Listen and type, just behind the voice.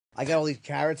I got all these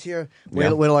carrots here. Wait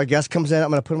till our guest comes in. I'm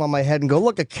going to put them on my head and go,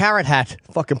 look, a carrot hat.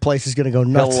 Fucking place is going to go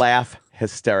nuts. He'll laugh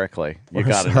hysterically. You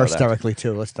got to know that. Hysterically,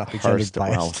 too. Let's not be gender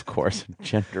biased. Well, of course,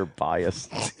 gender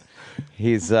biased.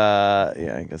 He's,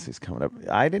 I guess he's coming up.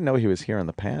 I didn't know he was here in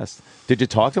the past. Did you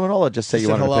talk to him at all or just say you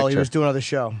wanted a picture? He was doing another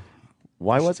show.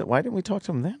 Why was it? Why didn't we talk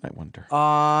to him then, I wonder?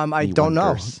 I don't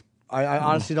know. I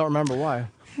honestly don't remember why.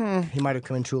 He might have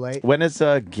come in too late. When is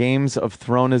Games of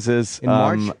Thrones in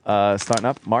March? Starting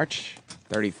up? March?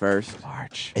 31st.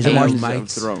 March. Is it March?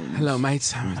 Mates. Hello,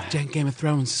 mates. Game of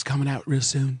Thrones is coming out real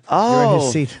soon. Oh. You're in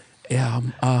his seat. Yeah,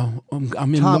 I'm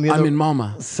Tom, in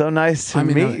Mama. So nice to I'm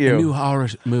meet in you. a new horror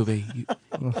movie.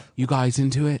 You guys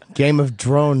into it? Game of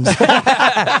Drones.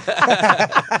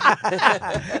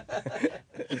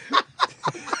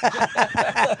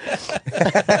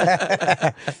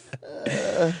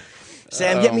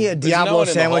 Sam, get me a Diablo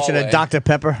sandwich and a Dr.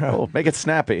 Pepper. Oh, make it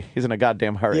snappy. He's in a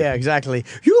goddamn hurry. Yeah, exactly.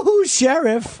 Yoo-hoo,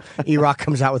 Sheriff. E-Rock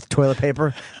comes out with toilet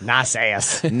paper. Nice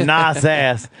ass. Nice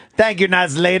ass. Thank you,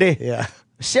 nice lady. Yeah.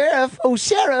 Sheriff. Oh,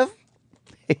 Sheriff.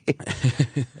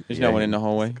 There's no one in the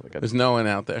hallway. There's no one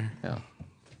out there. Yeah.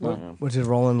 What's it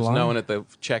rolling There's line? no one at the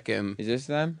check-in. Is this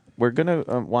them? We're going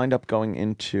to wind up going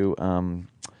into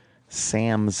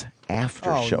Sam's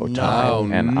after show no.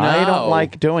 time. And no. I don't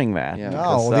like doing that. Yeah.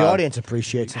 No, the audience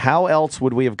appreciates it. How else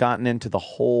would we have gotten into the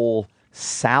whole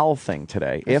Sal thing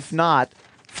today? If not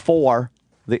for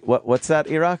the what's that,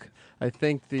 Iraq? I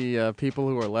think the people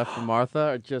who are left from Martha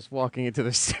are just walking into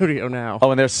the studio now.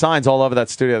 Oh, and there's signs all over that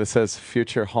studio that says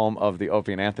 "Future Home of the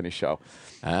Opie and Anthony Show."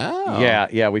 Oh.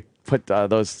 Yeah, we put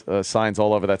those signs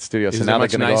all over that studio. So Is now it they're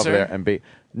much going to go over nicer? there and be.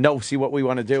 No, see, what we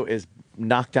want to do is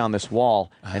knock down this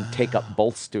wall and take up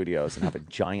both studios and have a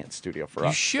giant studio for You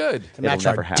us. should. It'll Match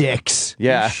never our happen. dicks.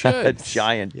 Yeah, You should.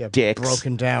 giant dicks.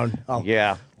 Broken down. Oh.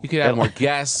 Yeah. You could have more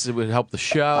guests. It would help the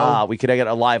show. We could get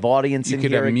a live audience you in could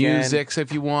here have again. music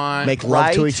if you want. Make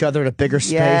love to Right? each other in a bigger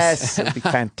space. Yes, it'd be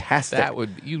fantastic.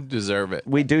 You deserve it.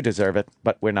 We do deserve it,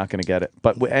 but we're not going to get it.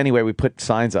 But anyway, we put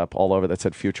signs up all over that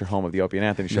said "Future Home of the Opie and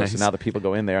Anthony Show." Nice. So now the people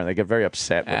go in there and they get very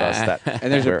upset with us that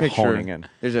And there's we're a picture. honing in.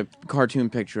 There's a cartoon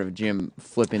picture of Jim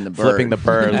flipping the bird. Flipping the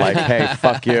bird like, hey,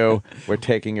 fuck you. We're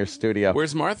taking your studio.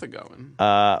 Where's Martha going?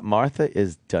 Martha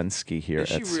is Dunsky here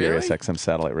Is at she Sirius really? XM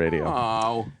Satellite Radio.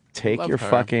 Oh. Take love your her.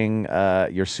 fucking,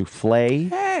 your souffle.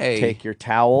 Hey. Take your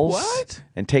towels. What?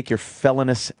 And take your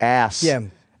felonious ass. Yeah.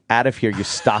 Out of here, you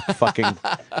stock fucking,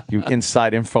 you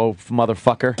inside info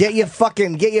motherfucker. Get your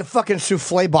fucking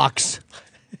souffle box.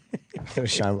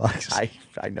 Shine box.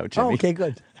 I know, Jimmy. Oh, okay,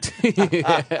 good.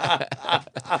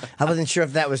 I wasn't sure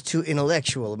if that was too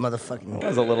intellectual, motherfucking. That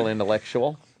was a little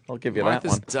intellectual. I'll give you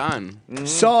Martha's that one. done.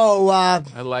 So, I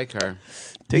like her.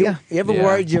 you ever Yeah.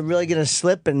 worried you're really gonna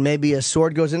slip and maybe a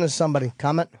sword goes into somebody?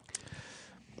 Comment.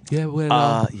 Yeah,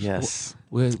 well, Yes.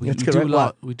 we That's do correct. a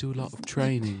lot. We do a lot of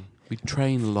training. We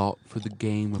train a lot for the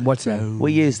game of What's that? Thrones.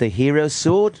 We use the hero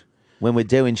sword when we're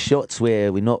doing shots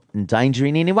where we're not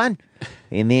endangering anyone.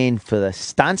 And then for the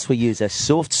stunts, we use a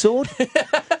soft sword.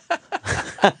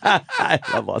 I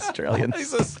love Australians.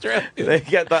 He's Australian. They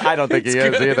get the, I don't think he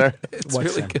is good. either. It's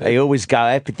really good. They always go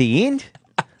up at the end,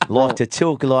 like to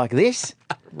talk like this.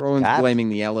 Roland's Ah. blaming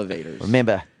the elevators.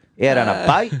 Remember, out on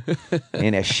a boat,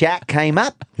 and a shark came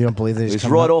up. You don't believe this? It was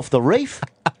right off the reef,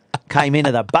 came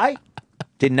into the boat,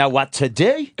 didn't know what to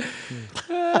do.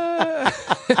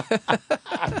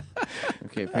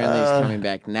 Okay, apparently he's coming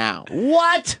back now.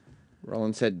 What?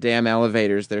 Roland said, damn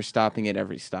elevators, they're stopping at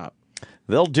every stop.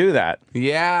 They'll do that.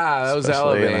 Yeah, those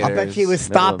Especially in a- elevators. I bet he was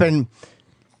Middle of- stopping,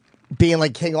 being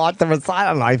like King Arthur. I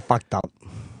don't know. I fucked up.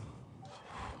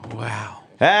 Wow.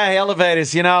 Hey,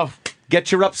 elevators,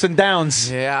 get your ups and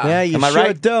downs. Yeah. Yeah, you Am I sure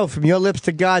right? do. From your lips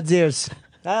to God's ears.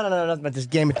 I don't know nothing about this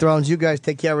Game of Thrones. You guys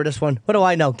take care of this one. What do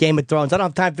I know? Game of Thrones. I don't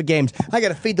have time for games. I got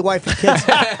to feed the wife and kids.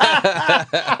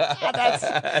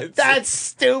 That's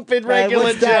stupid, Hey, regular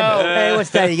what's that? Joe. Hey, what's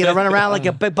that? You gonna run around like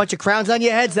a big bunch of crowns on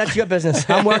your heads? That's your business.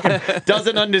 I'm working.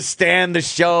 Doesn't understand the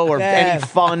show or Yeah. any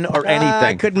fun or I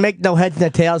anything. couldn't make no heads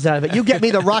and tails out of it. You get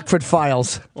me the Rockford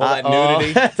Files. All that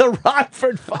nudity, The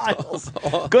Rockford Files.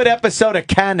 Good episode of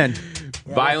Canon.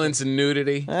 violence and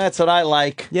nudity. That's what I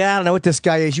like. Yeah, I don't know what this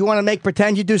guy is. You want to make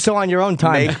pretend? You do so on your own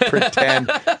time. Make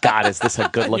pretend. God, is this a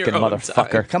good-looking On your own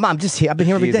motherfucker? time. Come on, I'm just here. I've been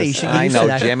here every day. You Jesus, should get I used to know,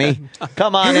 that. Jimmy.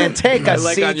 Come on in, take a I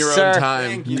like seat, on your own sir.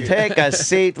 time. Take a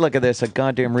seat. Look at this, a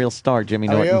goddamn real star, Jimmy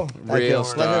How are Norton. you? Thank Real you.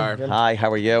 star. Hi,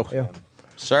 how are you,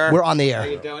 sir? We're on the How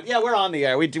you air. doing? Yeah, we're on the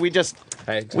air. We just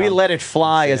Hey, Tom. we let it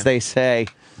fly, as they say.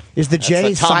 Is the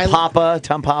J Tom silent? Papa.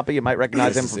 Tom Papa, you might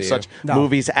recognize him Nice to from see such you. No.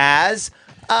 movies as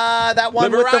that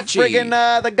one with the Liberace.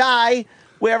 friggin' the guy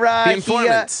where The he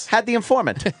informant. had the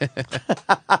informant.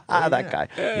 That guy.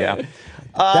 Yeah.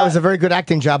 That was a very good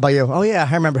acting job by you. Oh yeah,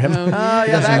 I remember him. Oh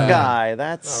yeah, that guy.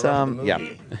 That's yeah.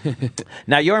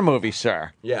 Now your movie,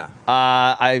 sir. Yeah.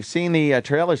 I've seen the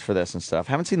trailers for this and stuff.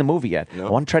 Haven't seen the movie yet. No. I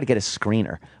want to try to get a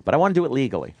screener, but I want to do it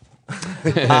legally.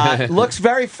 Looks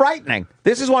very frightening.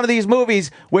 This is one of these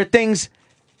movies where things.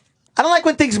 I don't like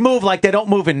when things move like they don't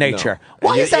move in nature. No.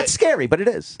 Why And is that scary? But it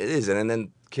is. It is, and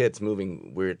then kids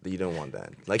moving weird. You don't want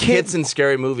that. Like kids in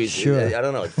scary movies. Sure. I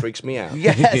don't know. It freaks me out.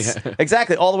 Yes,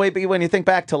 exactly. All the way when you think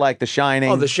back to like The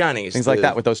Shining. Oh, The Shining is things like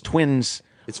that with those twins.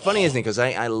 It's funny, isn't it? Because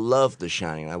I love The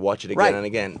Shining. I watch it again Right. and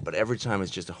again, but every time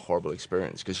it's just a horrible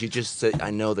experience. Because you just say,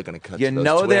 I know they're going to cut. You to those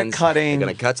know they're twins. cutting. They're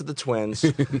going to cut to the twins.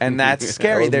 And that's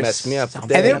scary. That would There's mess me up.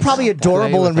 something- And they're probably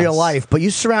adorable Play in with real us. life, but you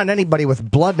surround anybody with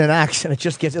blood and an axe, and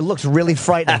it looks really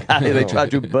frightening. they tried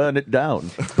to burn it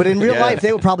down. But in real Yeah. life,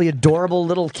 they were probably adorable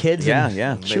little kids. Yeah, and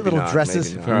yeah. cute Maybe little not,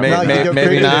 dresses. maybe not. No, you go Maybe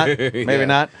crazy. not. Maybe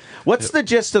not. What's the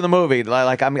gist of the movie?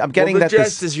 Like I'm getting well, that the this.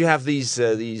 gist is you have these.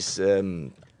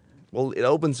 Well, it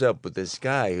opens up with this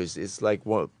guy who's. It's like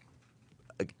what.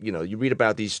 You read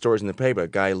about these stories in the paper. A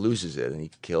guy loses it and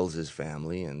he kills his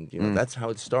family, and that's how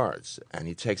it starts. And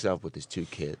he takes off with his two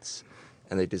kids,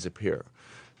 and they disappear.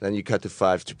 Then you cut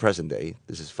to present day.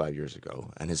 This is 5 years ago,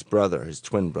 and his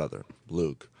twin brother,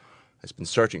 Luke, has been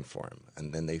searching for him.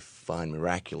 And then they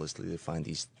miraculously find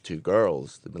these two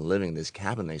girls. They've been living in this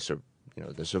cabin. They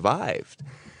survived,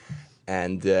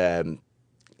 and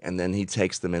then he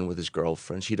takes them in with his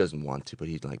girlfriend. She doesn't want to, but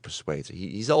he persuades her.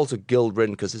 He's also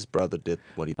guilt-ridden because his brother did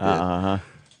what he did. Uh-huh.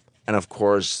 And of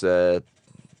course, the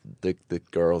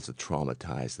girls are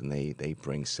traumatized, and they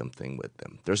bring something with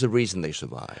them. There's a reason they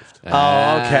survived.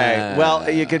 Oh, okay. Well,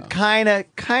 you could kind of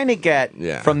get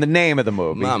Yeah. from the name of the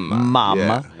movie, Mama.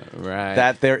 Yeah. Right.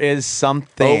 that there is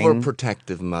something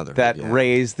Overprotective mother that yeah.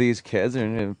 raised these kids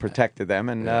and protected them,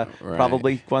 and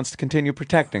probably wants to continue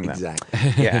protecting them.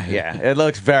 Exactly. Yeah. It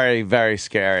looks very, very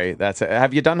scary. That's it.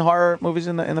 Have you done horror movies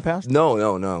in the past?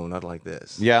 No, not like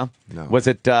this. Yeah. No. Was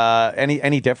it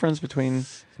any difference between?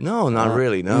 No, not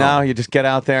really. No. No, you just get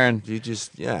out there and. You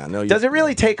just no. Does it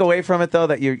really take away from it though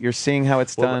that you're seeing how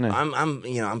it's done? and-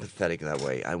 I'm pathetic that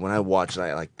way. When I watch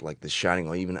like The Shining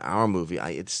or even our movie,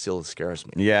 it still scares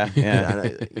me. Yeah.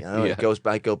 It goes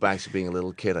back. I go back to being a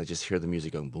little kid. I just hear the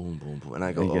music going boom, boom, boom, and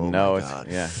I go, You oh know my it's God.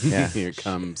 yeah. Here it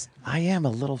comes. I am a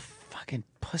little fucking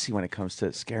pussy when it comes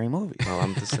to scary movies. Well,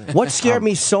 I'm the same. What scared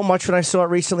me so much when I saw it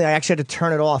recently, I actually had to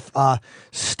turn it off.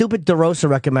 Stupid DeRosa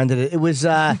recommended it. It was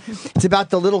it's about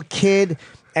the little kid,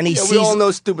 and he Yeah, sees. we all know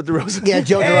Stupid DeRosa. Yeah,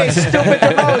 Joe Hey, DeRosa. stupid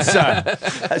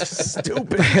DeRosa. That's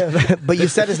stupid. But you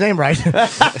said his name right.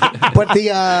 But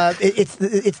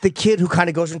it's the kid who kind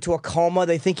of goes into a coma.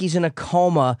 They think he's in a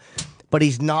coma, but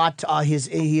he's not.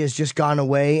 He has just gone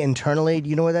away internally. Do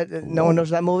you know what that? No one knows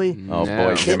that movie. Oh No.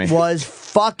 boy, Jimmy. It was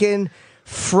fucking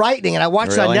frightening, and I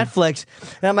watched Really? it on Netflix,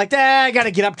 and I'm like, I got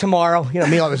to get up tomorrow.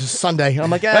 Me, it was a Sunday. I'm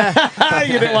like, You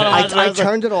didn't want to watch I it.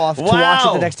 turned it off to watch Wow.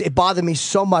 it the next day. It bothered me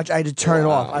so much, I had to turn it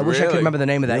off. I wish I could really? remember the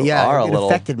name of that. You Yeah, are a it little,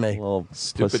 affected me. Little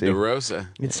Stupid pussy. DeRosa.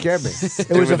 It scared me. It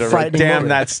was a Stupid frightening Damn movie.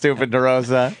 that stupid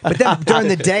DeRosa. But then during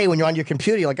the day, when you're on your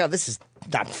computer, you're like, oh, this is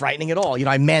not frightening at all.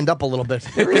 I manned up a little bit.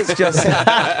 There is just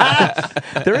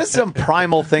there is some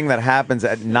primal thing that happens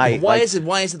at night. Why like, is it?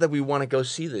 Why is it that we want to go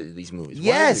see these movies? Why is it?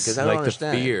 Yes. Because I don't Like the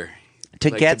understand. fear. to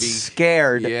like get to be-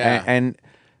 scared Yeah. and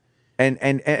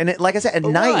it, like I said, at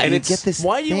But night why? you It's- get this.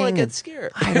 Why do you want thing. to get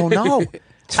scared? I don't know.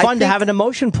 It's fun to have an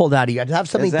emotion pulled out of you. To have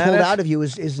something Is that pulled it? out of you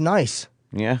is nice.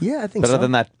 Yeah, Yeah, I think better so.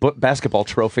 than that basketball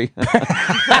trophy.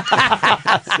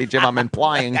 See, Jim, I'm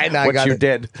implying I know, I what got you it.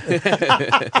 did.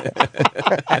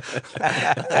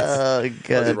 Oh,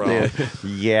 God. wrong?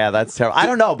 Yeah, that's terrible. I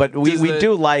don't know, but we Does the-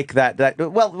 do like that.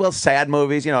 Well, sad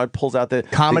movies. It pulls out the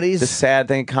Comedies? the sad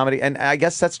thing, comedy, and I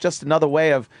guess that's just another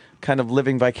way of kind of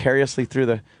living vicariously through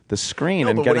the screen No,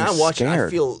 and but getting when I watch scared. it, I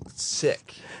feel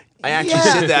sick. I actually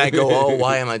Yeah. sit there and go, "Oh,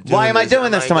 why am I doing? Why am I this? doing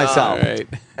Oh this my to God." myself? Right.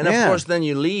 And Yeah. of course, then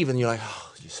you leave and you're like,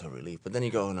 "Oh, you're so relieved." But then you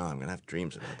go, "Oh, no, I'm gonna have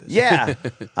dreams about this." Yeah,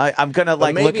 I'm gonna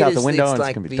But maybe look out the it's- window it's and like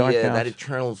it's gonna be dark now. that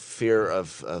eternal fear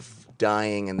of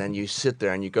dying, and then you sit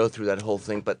there and you go through that whole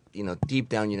thing. But deep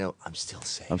down, I'm still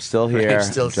safe. I'm still here. I'm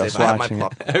still just safe. I have my watching it.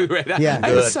 popcorn. Right. Yeah. I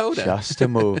have a Good. soda. Just a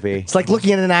movie. It's like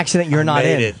looking at an accident you're not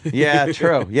made in. it. Yeah,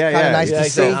 true. Yeah, Kinda yeah. nice yeah, to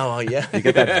see. Oh, yeah. You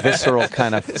get that visceral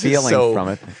kind of feeling so from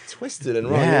it. Twisted and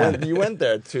wrong. Yeah. You went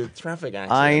there to traffic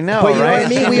accident. I know, But you know right?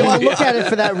 what I mean? We all look at it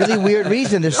for that really weird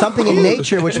reason. There's something in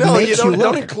nature which No, makes don't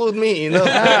look. include me.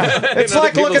 It's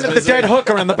like looking at the dead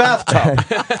hooker in the bathtub.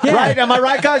 Right? Am I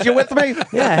right, guys? You with me?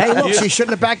 Yeah, hey, look. She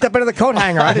shouldn't have backed up into the coat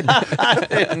hanger. I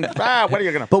didn't. What are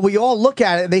you gonna? But we all look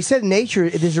at it. They said in nature,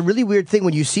 there's a really weird thing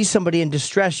when you see somebody in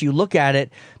distress. You look at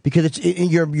it because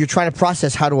you're trying to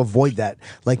process how to avoid that.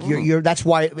 Like that's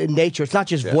why in nature it's not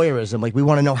just voyeurism. Like we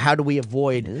want to know how do we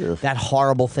avoid that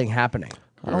horrible thing happening.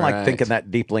 I don't like thinking that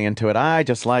deeply into it. I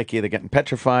just like either getting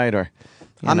petrified or.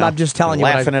 I'm just telling you.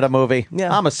 Laughing at a movie.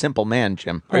 Yeah. I'm a simple man,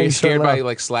 Jim. Are you scared by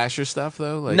like slasher stuff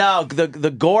though? Like, no,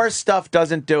 the gore stuff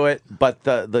doesn't do it, but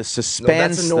the suspense. No,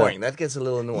 that's annoying. That gets a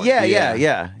little annoying.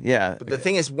 Yeah. But the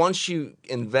thing is, once you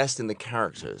invest in the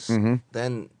characters,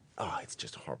 then it's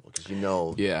just horrible because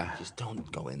just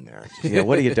don't go in there. Just,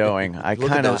 what are you doing? I look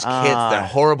kind at of those kids. They're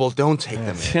horrible. Don't take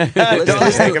them in.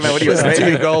 don't take them in. What are you listen to doing?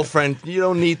 your girlfriend. You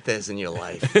don't need this in your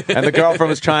life. And the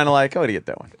girlfriend was trying to like, what are you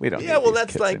doing? We don't. Yeah, need well, these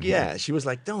that's kids like, in here. she was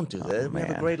like, don't do that. We have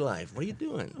a man. great life. What are you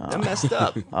doing? They're messed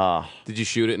up. Did you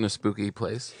shoot it in a spooky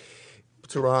place?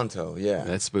 Toronto, yeah.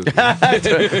 That's spooky.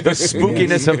 The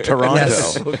spookiness of Toronto.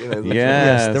 Yes.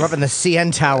 Yes. They're up in the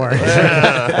CN Tower.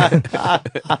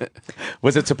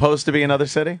 Was it supposed to be another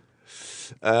city?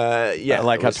 Yeah, I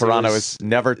like how Toronto is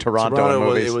never Toronto in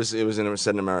movies. It was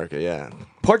set in America, yeah.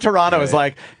 Poor Toronto is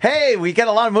like, hey, we get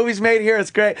a lot of movies made here. It's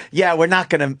great. Yeah, we're not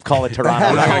going to call it Toronto.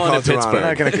 We're not gonna call it We're Toronto.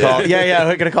 not going to call it. Yeah,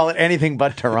 we're going to call it anything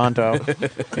but Toronto.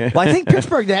 Well, I think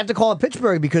Pittsburgh, they have to call it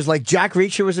Pittsburgh because like Jack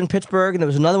Reacher was in Pittsburgh and there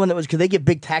was another one that was because they get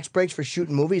big tax breaks for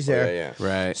shooting movies there. Yeah.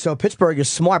 Right. So Pittsburgh is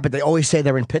smart, but they always say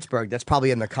they're in Pittsburgh. That's probably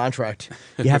in the contract.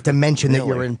 You have to mention that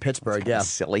you're in Pittsburgh. Yeah.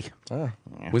 Silly.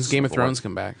 When's Game of Thrones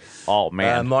come back? Oh,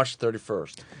 man. March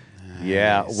 31st.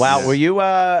 Yeah. Wow.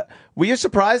 Were you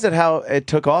surprised at how it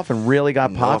took off and really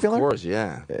got popular? Of course,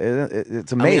 yeah.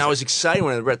 It's I amazing. mean, I was excited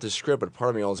when I read the script, but part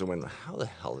of me also went, how the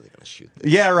hell are they going to shoot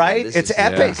this? Yeah, right? This It's is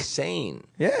epic. insane.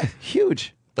 Yeah,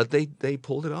 huge. But they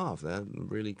pulled it off. They're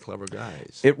really clever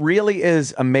guys. It really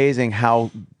is amazing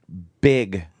how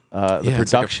big the Yeah, it's like a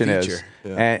production is. feature.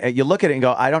 Yeah. And you look at it and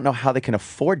go, I don't know how they can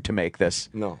afford to make this.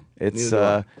 No, It's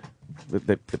neither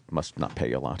they must not pay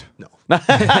you a lot. No.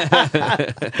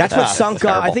 That's what sunk.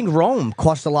 I think Rome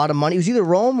cost a lot of money. It was either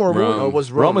Rome or No, it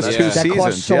was Rome. Rome was That's- two that seasons.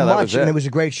 cost so Yeah, that much, was and it. it was a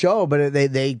great show. But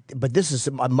but this is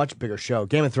a much bigger show.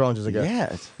 Game of Thrones is like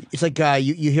Yeah. it's like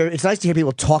you hear. It's nice to hear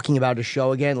people talking about a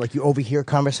show again. Like you overhear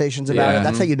conversations about it.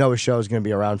 That's how you know a show is going to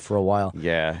be around for a while.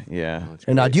 Yeah.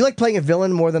 And do you like playing a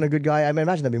villain more than a good guy? I mean,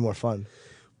 imagine that'd be more fun.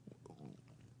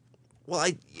 Well,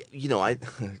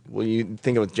 when you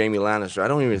think of Jamie Lannister, I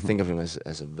don't even think of him as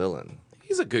a villain.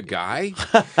 He's a good guy.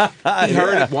 He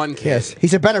hurt one kid. Yes,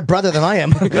 he's a better brother than I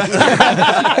am.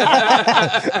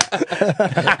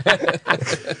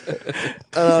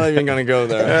 I'm not even going to go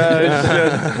there.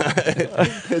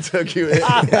 It took you in.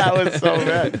 That was so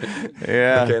bad.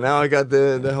 Yeah. Okay, now I got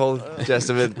the whole gist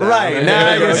of it. Right.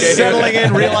 Now you're Okay. settling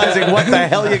in, realizing what the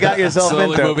hell you got yourself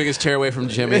Slowly into. moving his chair away from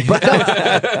Jimmy.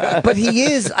 But he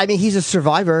is. I mean, he's a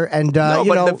survivor, and No, you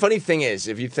but know. the funny thing is,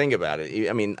 if you think about it,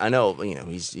 I mean, I know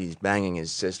he's banging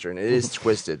his sister, and it is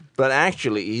twisted. But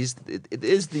actually, it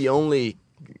is the only,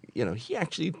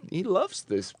 he loves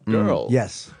this girl.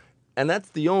 Yes. And that's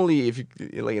the only, if you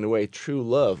like, in a way, true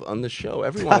love on the show.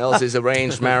 Everyone else is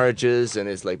arranged marriages and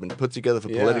it's like been put together for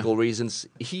political reasons.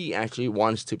 He actually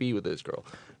wants to be with this girl,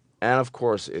 and of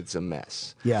course, it's a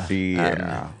mess. Yeah.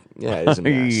 Yeah, it's a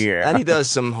mess. Yeah. And he does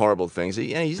some horrible things.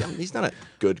 He's not a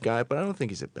good guy, but I don't think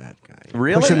he's a bad guy.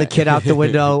 Really? Pushing the kid out the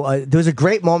window. There was a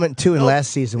great moment too in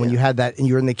last season when you had that and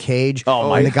you're in the cage. Oh,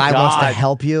 my and the guy wants to God.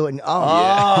 help you, and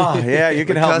Oh, yeah, you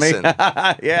can help me.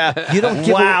 cousin. Yeah. you don't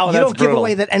give wow, you that's don't give brutal.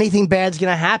 away that anything bad's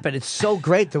gonna happen. It's so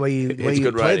great the way you It's play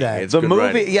good writing. that. It's The good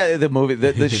movie,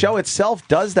 writing. the show itself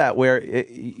does that where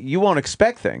you won't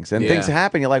expect things and things Yeah.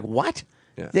 happen. You're like, what?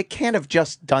 Yeah. They can't have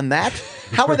just done that.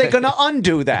 How are they going to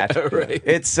undo that? Right.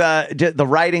 It's the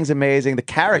writing's amazing. The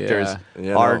characters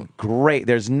Yeah, are no. great.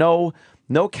 There's no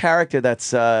character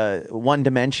that's one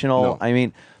dimensional. No. I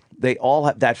mean, they all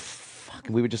have that.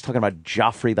 We were just talking about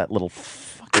Joffrey, that little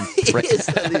fucking prick.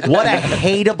 What a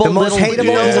hateable, The most little hateable-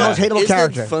 yeah. he's the most hateable Isn't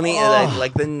character. it funny?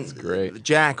 Like then great.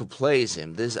 Jack, who plays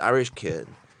him, this Irish kid.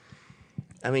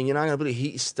 I mean, you're not going to believe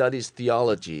he studies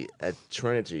theology at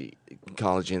Trinity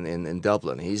College in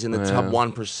Dublin. He's in the top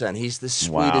 1%. He's the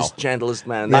sweetest, gentlest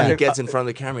man. Then he gets in front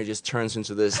of the camera, he just turns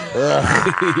into this.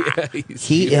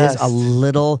 He is a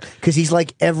little because he's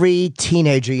like every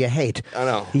teenager you hate. I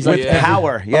know. He's With like every-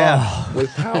 power, yeah. With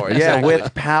power. Yeah, exactly.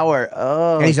 with power.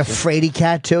 Oh, And he's a fraidy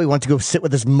cat too. He wants to go sit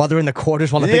with his mother in the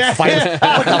quarters while the big fight is.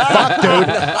 What the fuck, dude?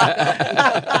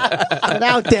 Get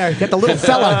out there. Get the little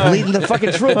fella leading the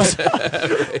fucking troops.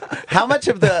 How much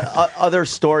of the other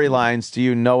storylines do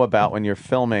you know about? about when you're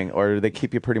filming, or do they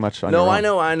keep you pretty much on No, your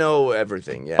own? I know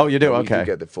everything. Yeah. Oh, you do? We Okay.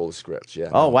 get the full scripts. Yeah.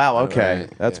 Oh, wow. Okay.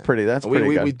 Right. That's pretty good.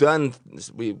 We've done.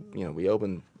 We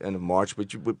open end of March,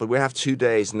 but we have 2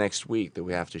 days next week that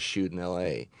we have to shoot in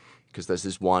L.A. because there's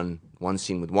this one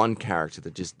scene with one character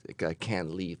that just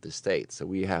can't leave the state. So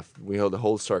the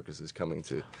whole circus is coming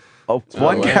to. Oh,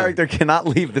 one character cannot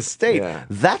leave the state. Yeah.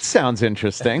 That sounds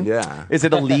interesting. Yeah. Is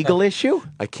it a legal issue?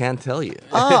 I can't tell you.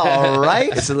 All right.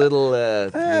 It's a little.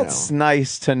 That's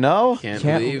nice to know. Can't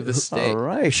Can't- leave the state. All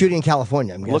right. Shooting in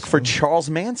California. I'm Look for guessing. Charles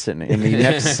Manson in the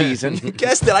next season.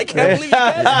 Guessed it. I can't believe you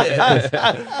guessed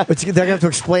it. But they're gonna have to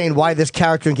explain why this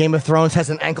character in Game of Thrones has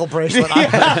an ankle bracelet. on.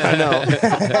 I know.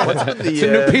 What's with the? It's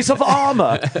a new piece of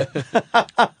armor.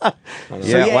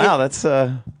 yeah, wow, that's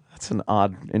an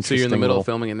odd, interesting. So you're in the middle little- of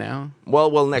filming it now?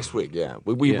 Well, next week. Yeah,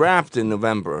 we Yeah. wrapped in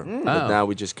November, but Oh. now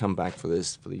we just come back for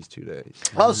these 2 days.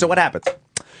 Oh, so what happens?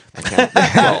 I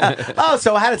can't. Oh,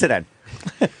 so how does it end?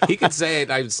 He could say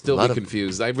it, I'd still be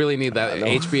confused. I really need that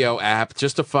HBO app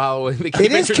just to follow it. They keep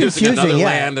It is introducing confusing, another yeah.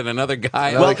 land and another guy.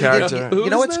 Another Like, character. who You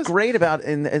know is what's this? great about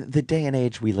in the day and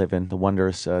age we live in, the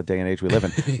wondrous day and age we live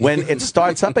in, when it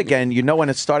starts up again, you know when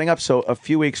it's starting up, so a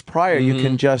few weeks prior, you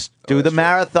can just do the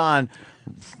marathon,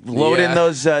 load in Yeah.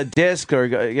 those discs or,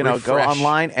 go Refresh.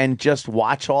 online and just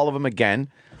watch all of them again.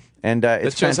 And That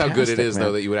it's shows how good it fantastic, is, man.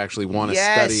 though, that you would actually want to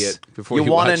Yes. study it before you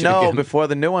want watch to it know again. before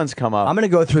the new ones come up. I'm gonna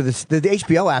go through this. The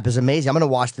HBO app is amazing. I'm gonna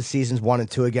watch the seasons 1 and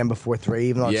 2 again before 3,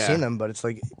 even though Yeah. I've seen them. But it's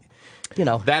like,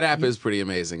 That app is pretty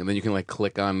amazing, and then you can like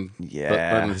click on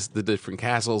the different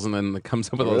castles, and then it comes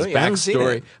up with all this Really? I haven't seen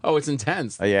backstory. it. Oh, it's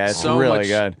intense. Yeah, it's so really much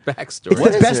good. backstory. It's the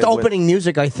is best it with- opening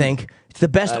music, I think. It's the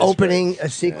best That is opening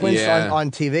sequence Yeah.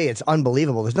 on TV. It's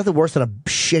unbelievable. There's nothing worse than a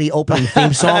shitty opening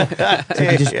theme song. So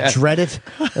you just dread it.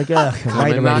 Like, right Come and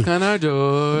already. knock on our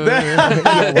door.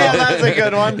 yeah, that's a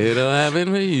good one. It'll happen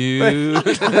for you.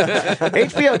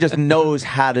 HBO just knows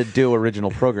how to do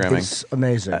original programming. It's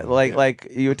amazing. Like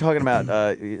you were talking about,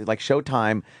 like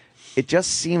Showtime. It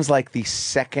just seems like the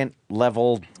second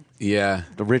level Yeah,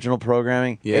 original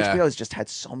programming. Yeah. HBO has just had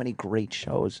so many great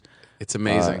shows it's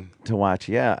amazing. to watch.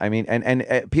 Yeah, I mean, and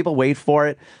people wait for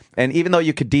it. And even though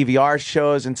you could DVR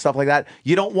shows and stuff like that,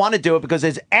 you don't want to do it because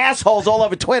there's assholes all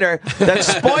over Twitter that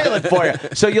spoil it for you.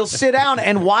 So you'll sit down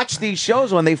and watch these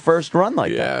shows when they first run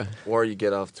like that. Yeah. Or you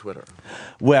get off Twitter.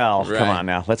 Well, Right. come on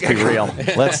now. Let's be real.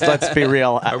 Let's be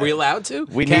real. Are we allowed to?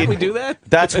 We Can't need- we do that?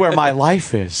 That's where my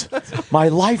life is. My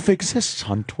life exists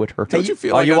on Twitter. Don't you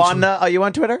feel Are like you I'm- Are you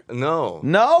on Twitter? No.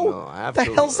 No? I The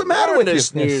absolutely- hell's the matter with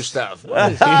this you? new stuff?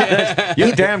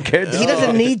 You damn kids. He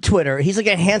doesn't need Twitter. He's like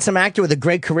a handsome actor with a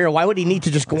great career. Why would he need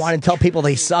to just go on and tell people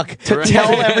they suck? to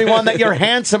tell everyone that you're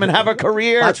handsome and have a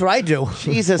career. That's what I do.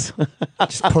 Jesus.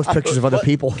 Just post pictures of other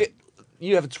people.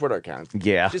 You have a Twitter account.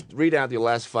 Yeah. Just read out your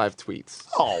last 5 tweets.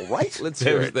 All right. Let's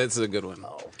hear it. That's a good one.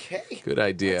 Okay. Good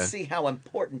idea. Let's see how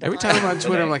important. Every time I'm on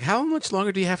Twitter, I'm like, how much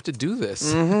longer do you have to do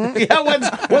this? Yeah,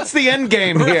 what's the end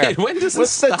game here? Right, when does it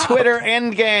what's the stop? Twitter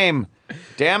end game?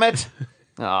 Damn it.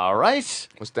 All right.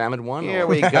 Was Damn It one? Here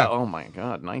we go. Oh my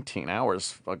God, 19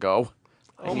 hours ago.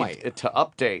 Oh, my. It to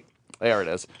update. There it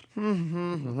is.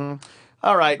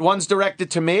 All right, one's directed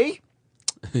to me.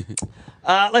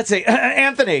 Let's see.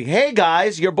 Anthony, hey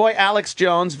guys, your boy Alex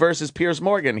Jones versus Piers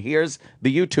Morgan. Here's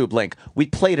the YouTube link. We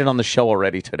played it on the show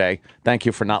already today. Thank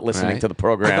you for not listening Right. to the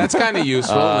program. That's kind of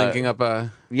useful, linking up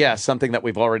a... Yeah, something that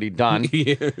we've already done.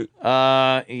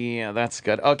 Yeah, that's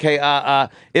good. Okay,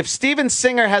 if Steven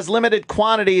Singer has limited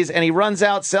quantities and he runs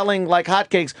out selling like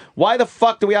hotcakes, why the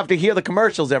fuck do we have to hear the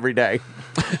commercials every day?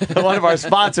 One of our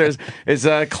sponsors is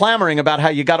clamoring about how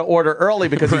you got to order early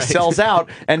because he sells out,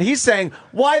 and he's saying,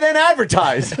 why then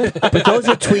advertise? But those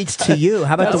are tweets to you.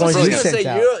 How about the ones I was you going to sent say,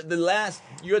 out?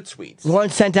 your tweets. The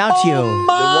ones sent out to you. The one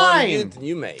Mine!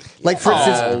 you make. Like, for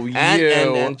instance, Oh, you.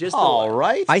 And just the All one.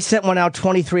 right. I sent one out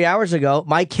 23 hours ago.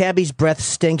 My cabbie's breath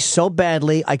stinks so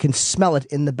badly I can smell it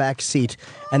in the back seat.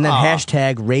 And then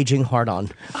hashtag raging hard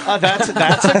on. That's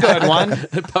a good one.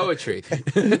 Poetry.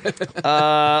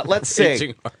 Let's see.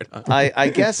 Raging hard on. I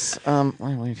guess.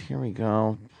 Wait, here we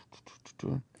go.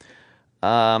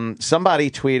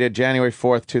 Somebody tweeted January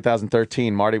 4th,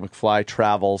 2013. Marty McFly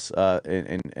travels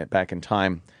back in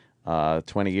time,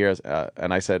 20 years,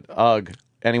 and I said, "Ugh,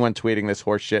 anyone tweeting this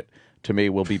horse shit to me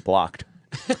will be blocked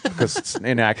because it's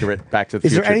inaccurate." Back to the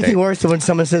Is Future. there anything date. worse than when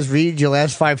someone says read your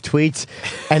last 5 tweets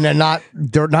and they're not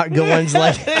good ones?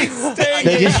 Like they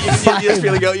just You just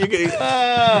feel like, oh, you get.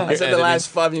 I said the last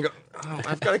 5, and you go, oh,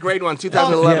 I've got a great one,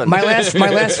 2011. Yeah,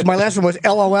 my last one was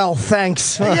LOL.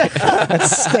 Thanks. That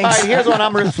stinks. All right, here's one.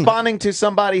 I'm responding to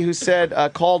somebody who said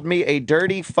called me a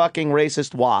dirty fucking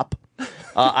racist wop.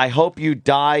 I hope you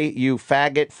die, you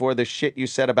faggot, for the shit you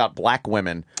said about black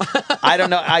women. I don't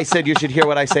know. I said you should hear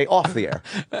what I say off the air.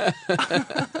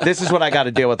 This is what I got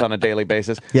to deal with on a daily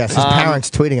basis. Yes, his parents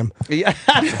tweeting him. Yeah.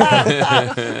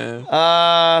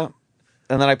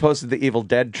 And then I posted the Evil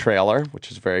Dead trailer,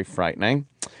 which is very frightening.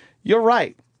 You're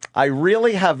right. I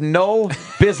really have no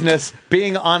business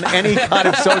being on any kind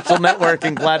of social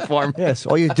networking platform. Yes,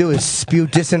 all you do is spew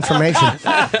disinformation.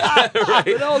 Right.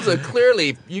 But also,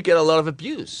 clearly, you get a lot of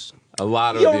abuse. A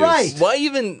lot of You're abuse.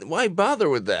 right. Why bother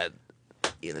with that?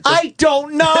 You know, I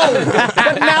don't know.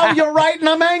 But now you're right and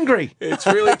I'm angry. It's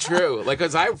really true. Like,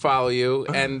 as I follow you,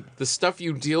 and the stuff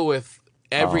you deal with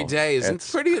every day is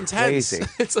it's pretty intense. crazy.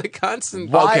 It's like constant.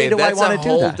 Why okay, do I that's wanna a do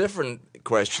whole that? different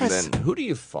question then. Who do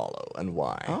you follow and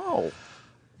why? Oh.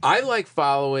 I like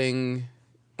following.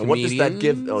 And what does that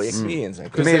give? Oh, comedians. yeah, comedians. I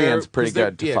guess. Comedians pretty 'cause they're-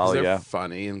 good to yeah, 'cause follow, they're yeah.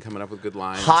 funny and coming up with good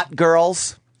lines. Hot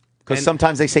girls. Because And-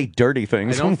 sometimes they say dirty I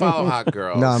things. don't follow hot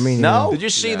girls. No, I mean, No? Did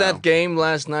you see No. that game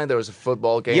last night? There was a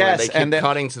football game. Yes, and they and kept then-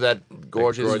 cutting to that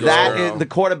gorgeous gorgeous girl. That girl. is the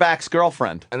quarterback's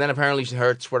girlfriend. And then apparently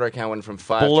her Twitter account went from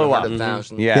 5 Blew to up.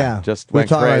 100,000. Yeah, just we went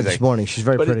talked about it crazy. this morning. She's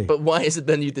very pretty. But why is it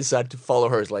then you decide to follow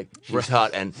her? It's like, she's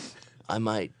hot and I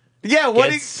might Yeah, what?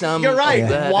 get some You're right. of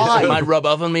that. Why? It might rub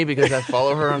off on me because I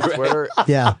follow her on Twitter.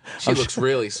 yeah. She looks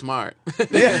really smart.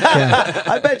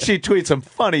 I bet she tweets some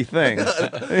funny things.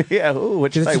 Yeah, ooh,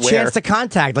 what should It's I a wear? chance to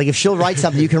contact. Like if she'll write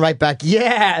something, you can write back,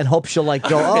 yeah, and hope she'll like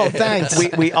go, oh, thanks.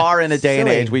 We are in a day and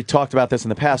Silly. age, we talked about this in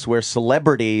the past, where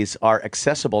celebrities are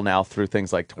accessible now through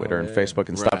things like Twitter and Facebook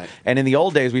and stuff. Right. And in the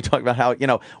old days, we talked about how,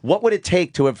 what would it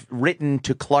take to have written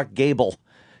to Clark Gable?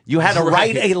 You had to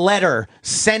write a letter,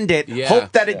 send it, Yeah.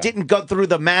 hope that it didn't go through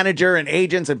the manager and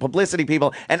agents and publicity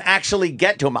people, and actually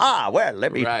get to him.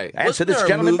 Let me Right. answer Wasn't this there a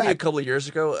gentleman movie a back. couple of years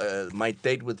ago, My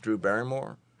Date with Drew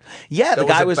Barrymore? Yeah, the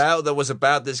guy was that was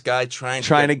about this guy trying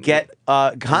to get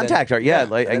contact her,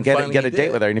 and get finally a he date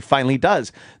did. with her, and he finally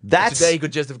does. That's Today he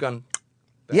could just have gone.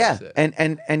 yeah, That's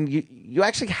it. and you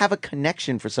actually have a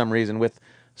connection for some reason with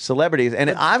celebrities, and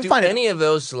I'm Do finding any of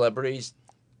those celebrities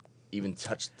even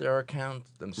touch their account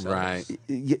themselves? Right.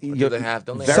 do they have?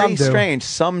 Don't they? very Some do. strange.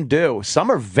 Some do. Some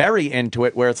are very into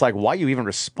it, where it's like, why are you even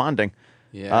responding?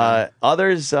 Yeah.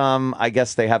 Others, I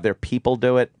guess they have their people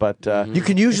do it, but You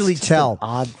can usually tell.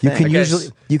 odd You thing. can I guess-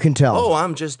 usually you can tell. Oh,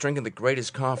 I'm just drinking the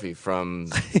greatest coffee from.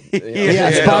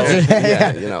 yeah, sponsored.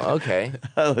 yeah, okay.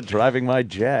 driving my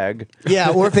Jag. Yeah,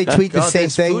 or if they tweet the God, same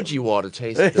this thing. Fuji water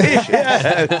tastes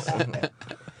delicious.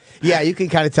 Yeah, you can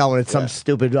kind of tell when it's some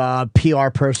stupid PR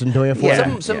person doing it for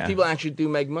you. Some people actually do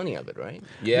make money of it, right?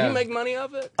 Yeah. Do you make money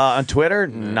of it? On Twitter,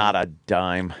 not a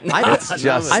dime. I've It's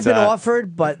just, I've been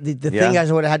offered, but the thing yeah.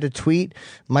 is, I would have had to tweet.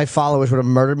 My followers would have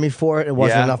murdered me for it. It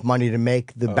wasn't Yeah. enough money to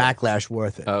make the backlash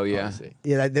worth it. Oh yeah.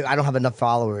 Yeah, I don't have enough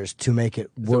followers to make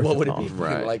it worth What it. would it be? for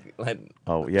you? right. Like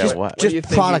Oh yeah, Just, what? do you just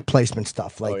think product placement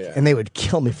stuff, like, yeah. and they would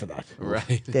kill me for that.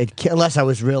 Right. They'd kill, unless I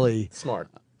was really, smart.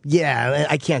 yeah,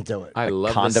 I can't do it. I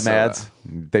love Condom this soda. ads.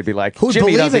 They'd be like, Who'd Jimmy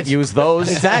believe doesn't it? use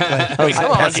those. Exactly. Those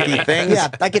pesky things. Yeah,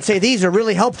 I could say these are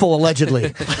really helpful, allegedly.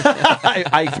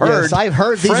 I've heard. Yes, I've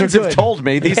heard these Friends are have good. told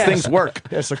me these Yes. things work.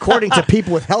 Yes, according to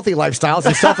people with healthy lifestyles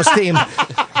and self-esteem,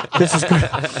 this is good.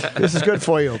 This is good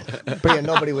for you. But yeah,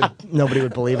 nobody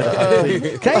would believe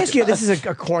it. Can I ask you? This is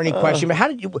a corny question, but how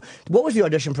did you? What was the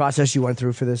audition process you went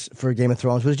through for Game of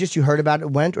Thrones? Was it just you heard about it,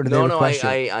 went, or did they No, request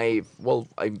you?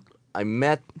 I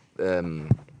met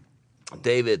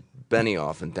David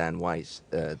Benioff and Dan Weiss,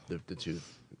 the two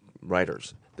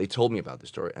writers. They told me about the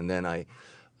story, and then I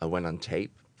went on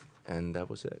tape, and that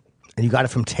was it. And you got it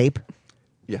from tape?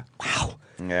 Yeah. Wow.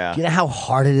 Yeah. Do you know how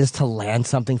hard it is to land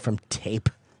something from tape?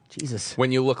 Jesus.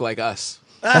 When you look like us.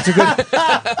 That's a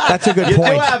good You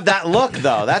point. do have that look,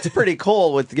 though. That's pretty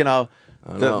cool with,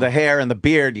 the hair and the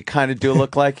beard. You kind of do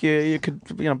look like you could,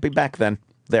 be back then,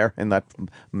 there in that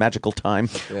magical time.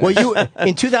 Well, you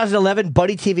in 2011,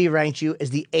 Buddy TV ranked you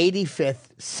as the 85th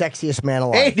sexiest man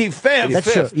alive. 85th?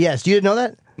 That's true. Yes. You didn't know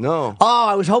that? No. Oh,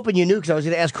 I was hoping you knew because I was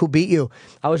going to ask who beat you.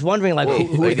 I was wondering, like, Whoa,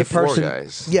 who was the 84 person?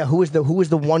 guys. Yeah, who was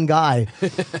the one guy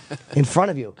in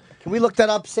front of you? Can we look that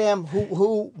up, Sam?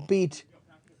 Who beat?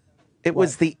 It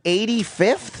was the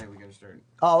 85th?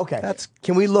 Oh, okay. That's-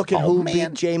 Can we look at who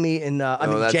man. beat Jamie and I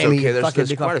No, mean that's Jamie? okay. fucking There's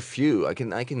Nick- quite a few. I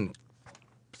can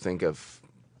think of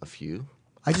a few.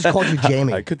 I just called you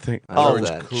Jamie. I could think. love Oh,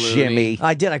 that. Jimmy.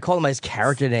 I did. I called him by his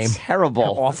character name. Terrible.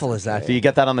 How awful is that? Do you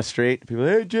get that on the street? People,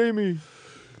 hey, Jamie.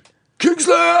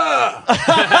 Kingslayer!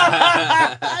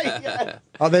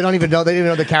 Oh, they don't even know. They didn't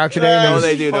even know the character name. No, was-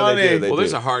 they do. No, they do. They Well, do.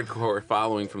 there's a hardcore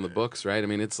following from the books, right? I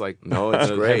mean, it's like No, it's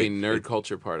a great. heavy nerd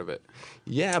culture part of it.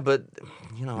 Yeah, but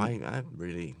I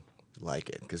really like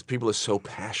it because people are so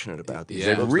passionate about these.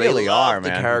 They books. really love are, the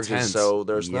man. characters. Intense. So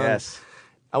there's Yes.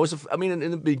 I mean,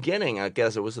 in the beginning, I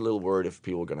guess I was a little worried if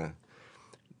people were gonna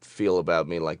feel about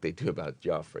me like they do about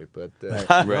Joffrey, but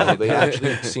no, they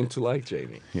actually seem to like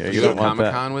Jamie. Yeah, You you go don't want Comic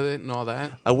that. Con with it and all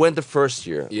that. I went the first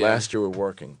year. Yeah. Last year we were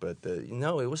working, but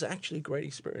it was actually a great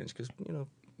experience because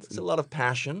it's a lot of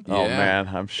passion. Oh Yeah. man,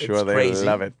 I'm sure It's they crazy,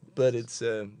 love it. but it's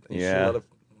you see Yeah. a lot of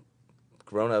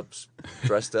grown-ups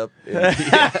dressed up in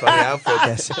funny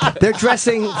outfits. Yes. They're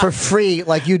dressing for free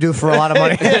like you do for a lot of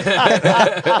money.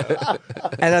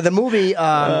 And the movie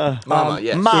Mama,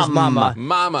 yes. is Mama.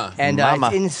 Mama. And Mama.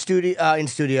 it's in studio. In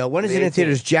studio. When is The it in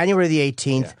theaters? 18th. January the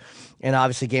 18th. And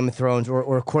obviously Game of Thrones,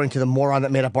 or according to the moron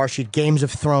that made up our sheet, Games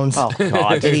of Thrones. Oh,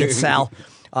 God. Idiot Sal.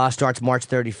 Starts March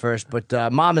 31st.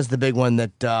 But Mama's the big one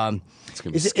that... gonna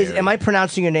be is scary. am I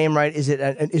pronouncing your name right? Is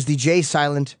the J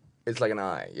silent? It's like an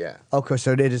eye, yeah. Okay,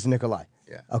 so it is Nikolaj.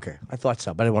 Yeah. Okay, I thought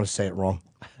so, but I didn't want to say it wrong.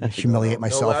 I humiliate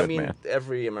myself. No, I mean, man.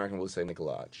 every American will say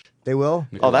Nikolaj. They will?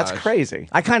 Oh, that's Nikolaj. crazy.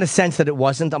 I kind of sensed that it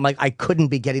wasn't. I'm like, I couldn't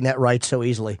be getting that right so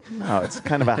easily. No, it's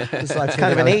kind of a It's like-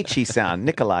 kind of an H-y sound,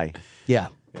 Nikolai. Yeah.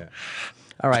 Yeah.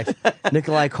 All right.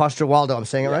 Nikolaj Coster-Waldau, I'm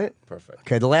saying it right? Perfect.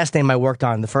 Okay, the last name I worked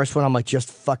on. The first one, I'm like, just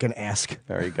fucking ask.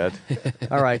 Very good.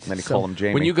 All right. Then you so- call him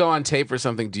Jamie. When you go on tape or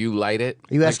something, do you light it?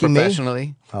 You like, asking me?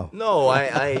 professionally? No,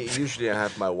 I usually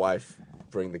have my wife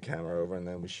bring the camera over and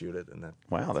then we shoot it and then.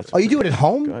 Wow, that's Oh, you do it at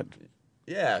home? good.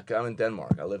 Yeah, I'm in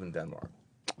Denmark. I live in Denmark.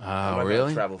 I'm Oh, not really?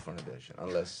 gonna travel for an audition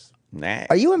unless. Nah.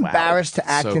 Are you Wow. embarrassed to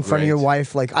act So in front of your great.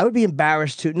 wife? Like, I would be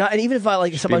embarrassed to. Not, and even if I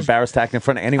like Be somebody. embarrassed to act in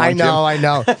front of anyone. I know, Jim. I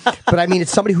know. But I mean,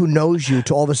 it's somebody who knows you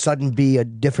to all of a sudden be a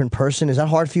different person. Is that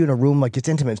hard for you in a room? Like, it's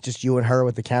intimate. It's just you and her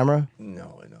with the camera?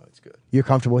 No, it's good. You're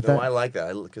comfortable with No, that? I like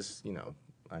that because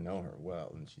I know her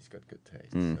well and she's got good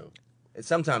taste. So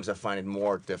sometimes I find it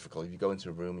more difficult if you go into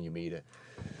a room and you meet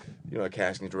a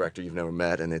casting director you've never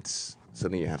met and it's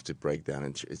suddenly you have to break down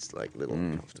and it's like a little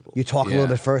uncomfortable. You talk a little Yeah.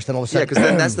 bit first, then all of a Yeah, sudden. because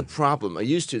then that's the problem. I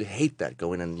used to hate that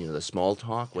going in, the small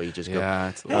talk where you just go, Yeah,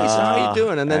 it's- "Hey, so how you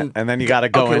doing?" And then you got to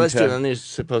go okay, let's do it. into. And then you're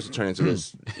supposed to turn into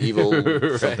this evil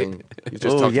something. You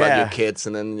just Oh, talk about yeah. your kids,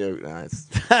 and then it's.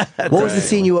 What was the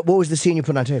scene you? What was the scene you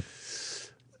put on tape?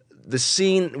 The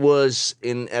scene was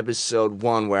in episode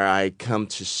 1 where I come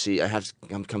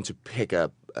to pick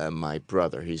up my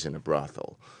brother. He's in a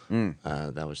brothel.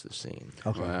 That was the scene.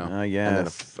 Wow. And Yeah. then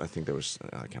I think there was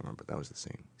I can't remember. That was the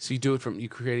scene. So you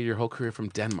created your whole career from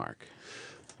Denmark.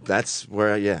 That's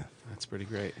where That's pretty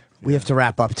great. We have to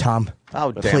wrap up, Tom.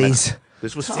 Oh, damn Please.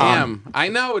 This was Damn, I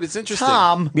know it. It's interesting.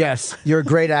 Tom. Yes, you're a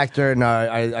great actor, and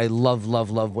I love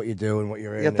what you do and what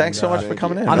you're in. Yeah, thanks and, so much for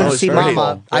coming in. I'm No, going to it's see very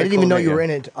Mama. cool. I Very didn't even cool know to you meet were you.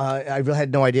 in it. I really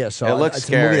had no idea. So It looks it's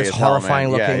scary a movie that's as hell, man. horrifying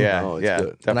looking. Yeah, Oh, it's yeah. good.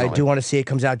 And I Definitely. do want to see it.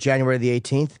 Comes out January the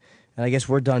 18th, and I guess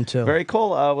we're done too. Very cool.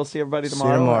 We'll see everybody you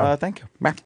tomorrow. tomorrow. Thank you. Bye.